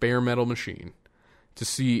a bare metal machine to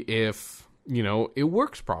see if, it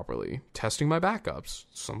works properly. Testing my backups,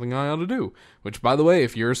 something I ought to do. Which, by the way,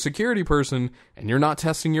 if you're a security person and you're not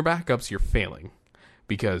testing your backups, you're failing.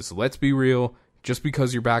 Because, let's be real, just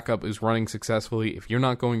because your backup is running successfully, if you're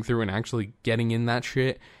not going through and actually getting in that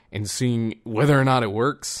shit and seeing whether or not it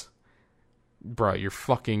works, bruh,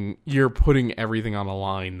 you're putting everything on a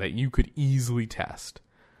line that you could easily test.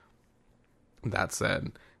 That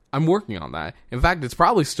said, I'm working on that. In fact, it's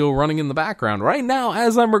probably still running in the background right now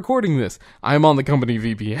as I'm recording this. I'm on the company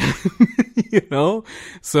VPN,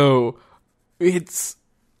 So, it's,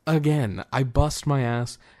 again, I bust my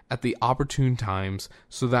ass at the opportune times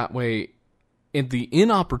so that way, at the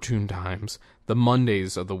inopportune times, the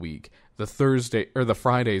Mondays of the week, the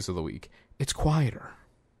Fridays of the week, it's quieter.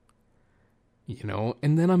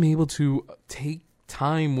 And then I'm able to take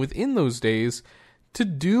time within those days to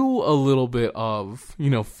do a little bit of,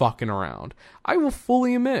 fucking around. I will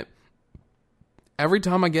fully admit, every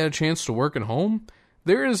time I get a chance to work at home,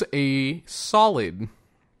 there is a solid,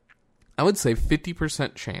 I would say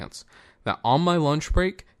 50% chance that on my lunch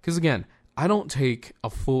break, because again, I don't take a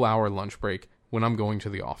full hour lunch break when I'm going to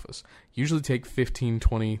the office. Usually take 15,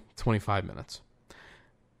 20, 25 minutes.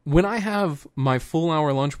 When I have my full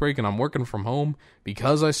hour lunch break and I'm working from home,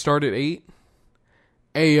 because I start at 8,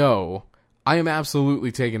 I am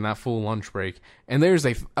absolutely taking that full lunch break, and there's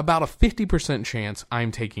about a 50% chance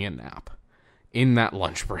I'm taking a nap in that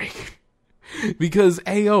lunch break. Because,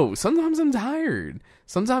 sometimes I'm tired.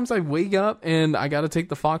 Sometimes I wake up and I gotta take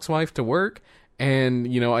the fox wife to work, and,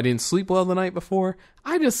 I didn't sleep well the night before.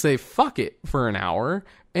 I just say fuck it for an hour,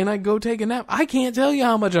 and I go take a nap. I can't tell you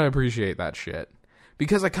how much I appreciate that shit.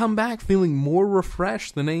 Because I come back feeling more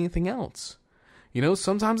refreshed than anything else.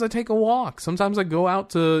 Sometimes I take a walk. Sometimes I go out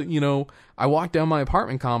to, I walk down my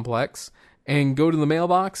apartment complex and go to the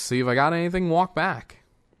mailbox, see if I got anything, walk back.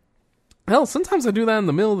 Hell, sometimes I do that in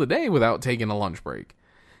the middle of the day without taking a lunch break.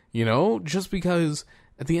 Just because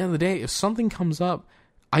at the end of the day, if something comes up,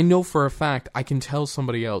 I know for a fact I can tell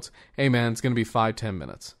somebody else, hey man, it's going to be 5-10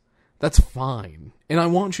 minutes. That's fine. And I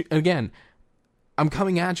want you, again, I'm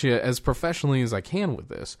coming at you as professionally as I can with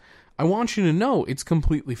this. I want you to know it's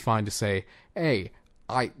completely fine to say, hey,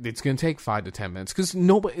 it's going to take 5 to 10 minutes. Because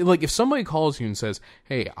nobody, if somebody calls you and says,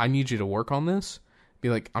 hey, I need you to work on this, be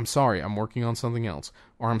like, I'm sorry, I'm working on something else.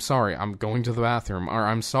 Or I'm sorry, I'm going to the bathroom. Or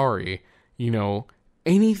I'm sorry,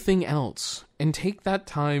 anything else. And take that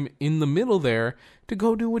time in the middle there to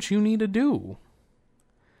go do what you need to do.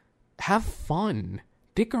 Have fun.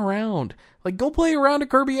 Dick around. Go play around a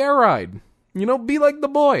Kirby Air Ride. Be like the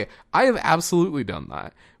boy. I have absolutely done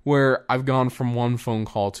that, where I've gone from one phone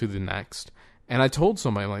call to the next, and I told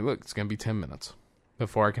somebody, I'm like, look, it's going to be 10 minutes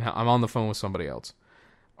before I can, I'm on the phone with somebody else.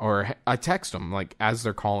 Or I text them, as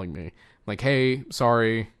they're calling me, hey,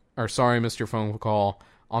 sorry, missed your phone call,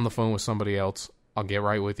 on the phone with somebody else, I'll get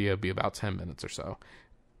right with you, it'll be about 10 minutes or so.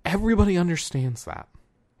 Everybody understands that.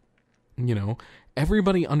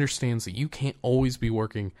 Everybody understands that you can't always be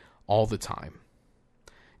working all the time.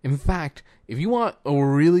 In fact, if you want a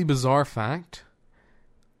really bizarre fact,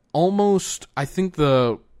 almost, I think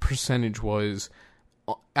the percentage was,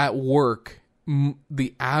 at work,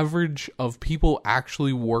 the average of people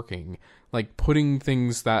actually working, putting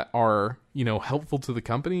things that are, helpful to the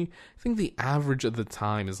company, I think the average of the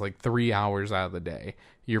time is 3 hours out of the day,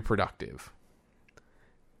 you're productive.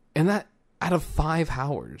 And that, out of 5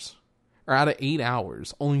 hours, or out of 8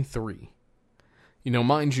 hours, only 3.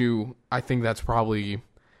 Mind you, I think that's probably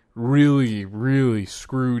really, really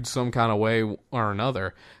screwed some kind of way or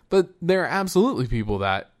another. But there are absolutely people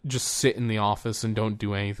that just sit in the office and don't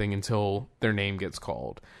do anything until their name gets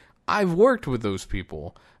called. I've worked with those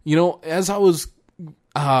people. As I was,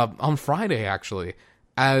 on Friday actually,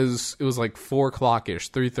 as it was 4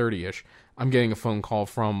 o'clock-ish, 3:30-ish, I'm getting a phone call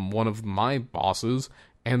from one of my bosses,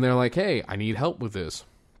 and they're like, hey, I need help with this.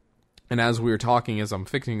 And as we were talking, as I'm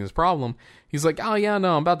fixing this problem, he's like, oh yeah,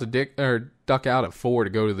 no, I'm about to duck out at 4 to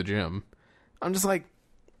go to the gym. I'm just like,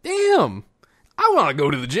 damn, I want to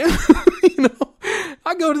go to the gym.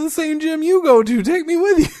 I go to the same gym you go to. Take me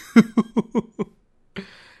with you.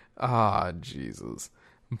 Jesus.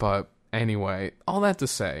 But anyway, all that to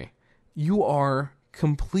say, you are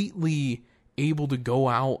completely able to go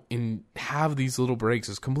out and have these little breaks.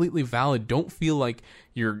 It's completely valid. Don't feel like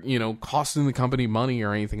you're, costing the company money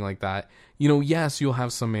or anything like that. Yes, you'll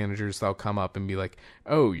have some managers that'll come up and be like,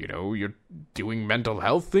 oh, you're doing mental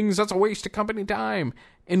health things. That's a waste of company time.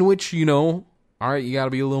 In which, all right, you got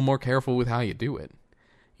to be a little more careful with how you do it.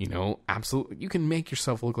 Absolutely. You can make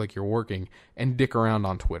yourself look like you're working and dick around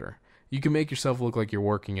on Twitter. You can make yourself look like you're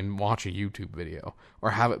working and watch a YouTube video or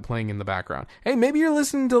have it playing in the background. Hey, maybe you're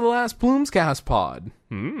listening to the last Plumescast pod.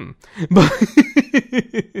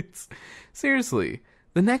 But seriously,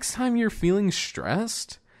 the next time you're feeling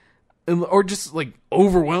stressed or just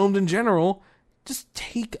overwhelmed in general, just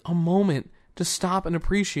take a moment to stop and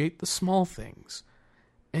appreciate the small things.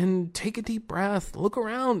 And take a deep breath, look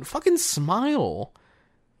around, fucking smile.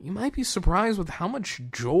 You might be surprised with how much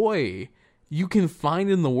joy you can find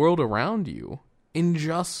in the world around you in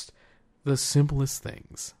just the simplest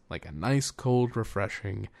things, like a nice, cold,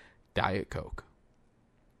 refreshing Diet Coke.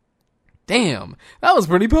 Damn, that was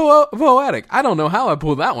pretty poetic. I don't know how I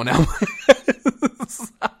pulled that one out.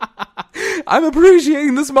 I'm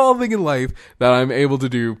appreciating the small thing in life that I'm able to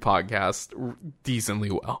do podcasts decently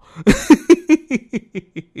well.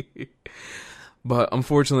 But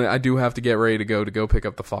unfortunately, I do have to get ready to go pick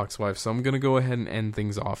up the Foxwife, so I'm going to go ahead and end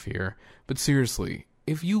things off here. But seriously,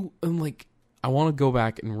 if you, I want to go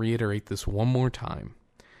back and reiterate this one more time.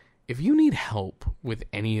 If you need help with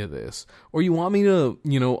any of this, or you want me to,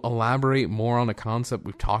 elaborate more on a concept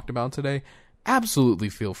we've talked about today, absolutely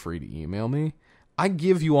feel free to email me. I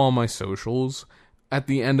give you all my socials at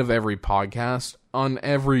the end of every podcast. On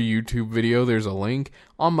every YouTube video, there's a link.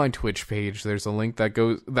 On my Twitch page, there's a link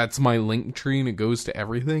that's my link tree, and it goes to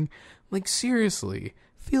everything. Seriously,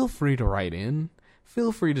 feel free to write in.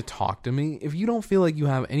 Feel free to talk to me. If you don't feel like you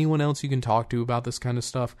have anyone else you can talk to about this kind of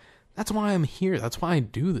stuff, that's why I'm here. That's why I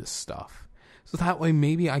do this stuff. So that way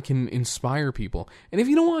maybe I can inspire people. And if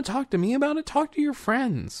you don't want to talk to me about it, talk to your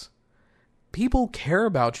friends. People care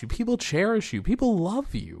about you. People cherish you. People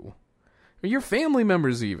love you. Or your family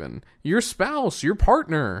members even. Your spouse, your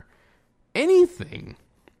partner. Anything.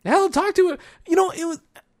 Hell, talk to it.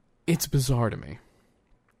 It's bizarre to me.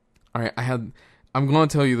 Alright, I'm going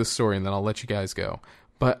to tell you the story and then I'll let you guys go.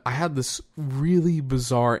 But I had this really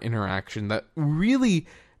bizarre interaction that really,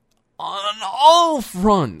 on all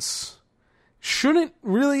fronts, shouldn't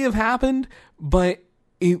really have happened, but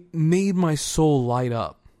it made my soul light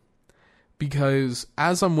up. Because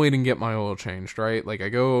as I'm waiting to get my oil changed, right? I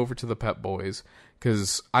go over to the Pep Boys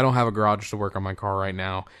because I don't have a garage to work on my car right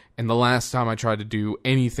now. And the last time I tried to do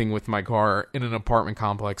anything with my car in an apartment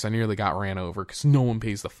complex, I nearly got ran over because no one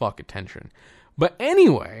pays the fuck attention. But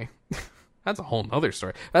anyway, that's a whole nother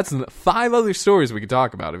story. That's 5 other stories we could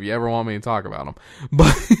talk about if you ever want me to talk about them.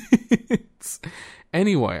 But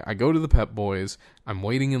anyway, I go to the Pep Boys. I'm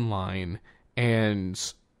waiting in line. And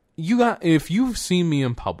if you've seen me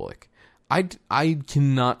in public, I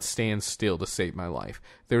cannot stand still to save my life.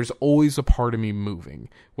 There's always a part of me moving.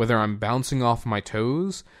 Whether I'm bouncing off my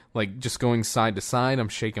toes, just going side to side, I'm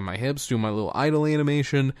shaking my hips, doing my little idle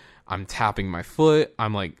animation, I'm tapping my foot,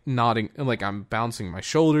 I'm nodding, I'm bouncing my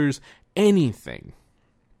shoulders, anything.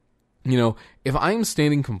 If I am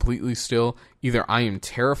standing completely still, either I am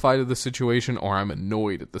terrified of the situation or I'm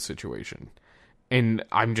annoyed at the situation. And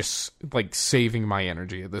I'm just, saving my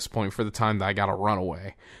energy at this point for the time that I gotta run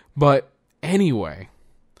away. But anyway,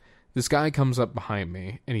 this guy comes up behind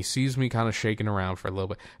me, and he sees me kind of shaking around for a little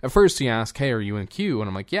bit. At first, he asked, "Hey, are you in queue?" And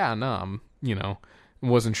I'm like, "Yeah, no, I'm,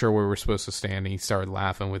 wasn't sure where we were supposed to stand." And he started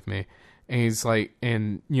laughing with me. And he's like,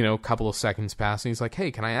 a couple of seconds pass, and he's like,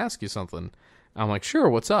 "Hey, can I ask you something?" I'm like, "Sure,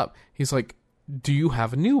 what's up?" He's like, "Do you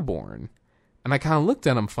have a newborn?" And I kind of looked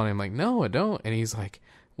at him funny. I'm like, "No, I don't." And he's like,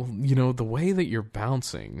 "Well, the way that you're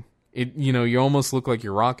bouncing, you almost look like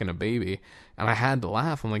you're rocking a baby." And I had to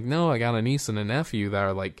laugh. I'm like, "No, I got a niece and a nephew that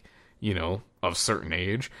are of a certain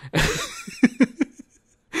age."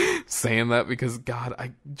 Saying that because, God,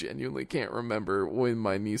 I genuinely can't remember when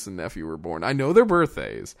my niece and nephew were born. I know their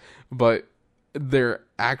birthdays, but their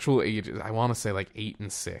actual ages, I want to say 8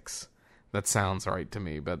 and 6. That sounds right to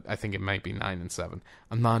me, but I think it might be 9 and 7.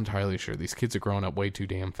 I'm not entirely sure. These kids are growing up way too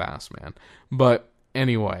damn fast, man. But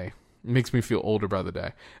anyway, it makes me feel older by the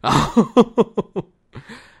day.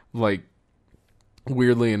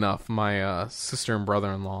 Weirdly enough, my sister and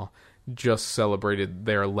brother-in-law just celebrated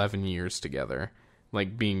their 11 years together,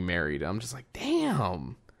 being married. I'm just like,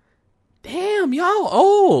 damn, y'all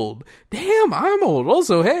old. Damn, I'm old.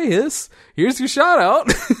 Also, hey, here's your shout out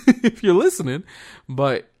if you're listening.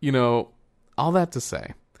 But, all that to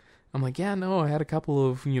say, I'm like, yeah, no, I had a couple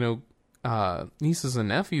of, nieces and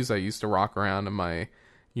nephews I used to rock around, and my,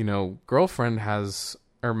 my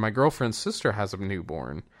girlfriend's sister has a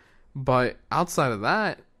newborn. But outside of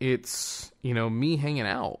that, it's, me hanging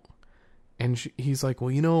out. And he's like,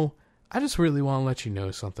 "Well, I just really want to let you know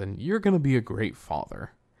something. You're going to be a great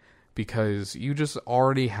father because you just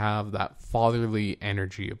already have that fatherly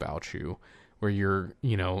energy about you where you're,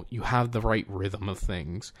 you have the right rhythm of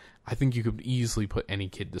things. I think you could easily put any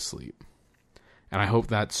kid to sleep. And I hope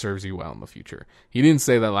that serves you well in the future." He didn't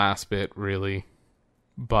say that last bit, really,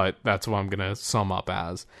 but that's what I'm going to sum up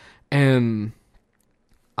as. And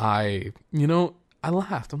I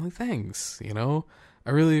laughed. I'm like, "Thanks, I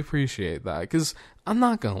really appreciate that." Because I'm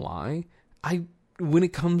not going to lie. When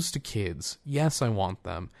it comes to kids, yes, I want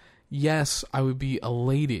them. Yes, I would be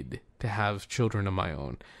elated to have children of my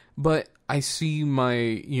own. But I see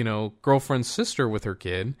my, girlfriend's sister with her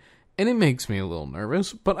kid, and it makes me a little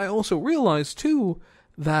nervous. But I also realize, too,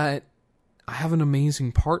 that I have an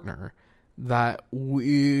amazing partner. That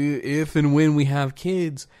if and when we have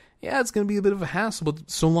kids, yeah, it's going to be a bit of a hassle. But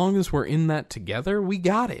so long as we're in that together, we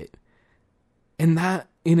got it. And that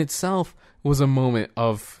in itself was a moment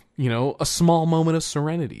of, a small moment of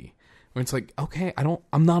serenity. Where it's like, okay,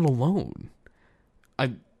 I'm not alone.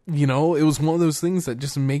 you know, it was one of those things that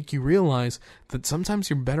just make you realize that sometimes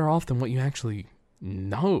you're better off than what you actually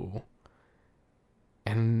know.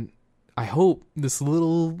 And I hope this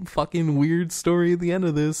little fucking weird story at the end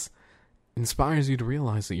of this inspires you to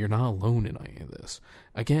realize that you're not alone in any of this.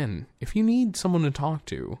 Again, if you need someone to talk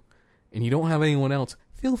to and you don't have anyone else,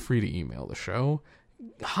 feel free to email the show.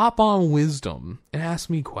 Hop on Wisdom and ask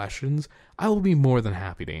me questions. I will be more than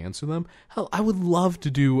happy to answer them. Hell, I would love to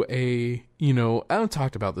do I haven't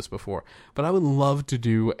talked about this before, but I would love to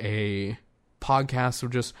do a podcast of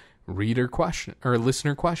just reader question or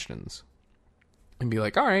listener questions. And be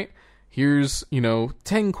like, all right, here's,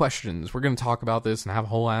 10 questions. We're going to talk about this and have a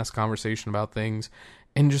whole ass conversation about things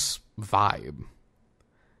and just vibe.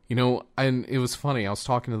 And it was funny. I was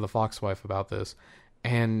talking to the Fox wife about this,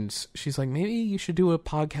 and she's like, maybe you should do a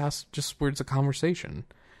podcast just where it's a conversation,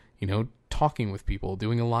 talking with people,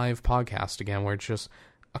 doing a live podcast again where it's just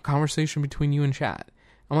a conversation between you and chat.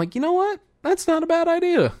 I'm like, you know what? That's not a bad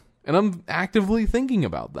idea. And I'm actively thinking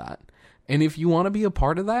about that. And if you want to be a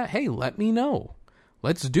part of that, hey, let me know.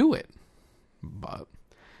 Let's do it. But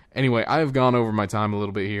anyway, I've gone over my time a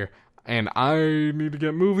little bit here, and I need to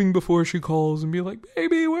get moving before she calls and be like,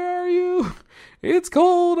 baby, where are you? It's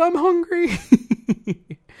cold. I'm hungry.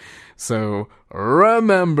 So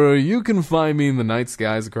remember, you can find me in the night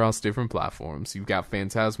skies across different platforms. You've got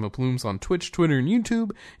Phantasma Plumes on Twitch, Twitter, and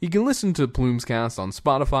YouTube. You can listen to Plumescast on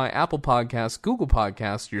Spotify, Apple Podcasts, Google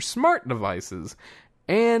Podcasts, your smart devices,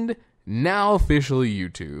 and now officially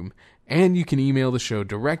YouTube. And you can email the show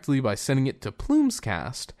directly by sending it to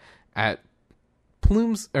Plumescast at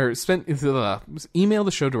email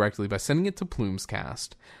the show directly by sending it to Plumescast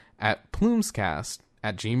at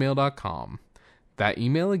plumescast@gmail.com. That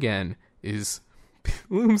email again is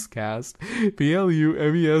Plumescast,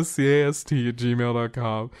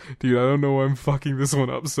 PLUMESCAST@gmail.com. Dude, I don't know why I'm fucking this one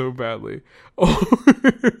up so badly.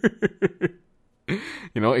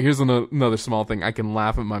 Here's another small thing. I can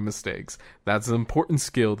laugh at my mistakes. That's an important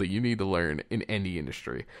skill that you need to learn in any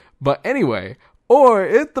industry. But anyway, or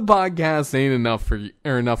if the podcast ain't enough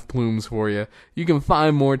plumes for you, you can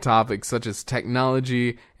find more topics such as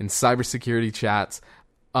technology and cybersecurity chats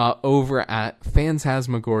over at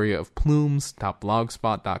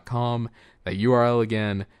phantasmagoriaofplumes.blogspot.com. That URL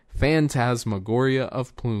again,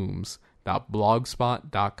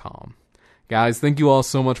 phantasmagoriaofplumes.blogspot.com. Guys, thank you all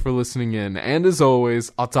so much for listening in, and as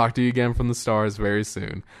always, I'll talk to you again from the stars very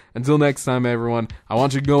soon. Until next time, everyone, I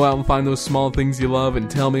want you to go out and find those small things you love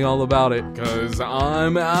and tell me all about it, 'cause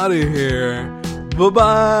I'm out of here.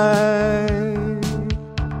 Bye-bye!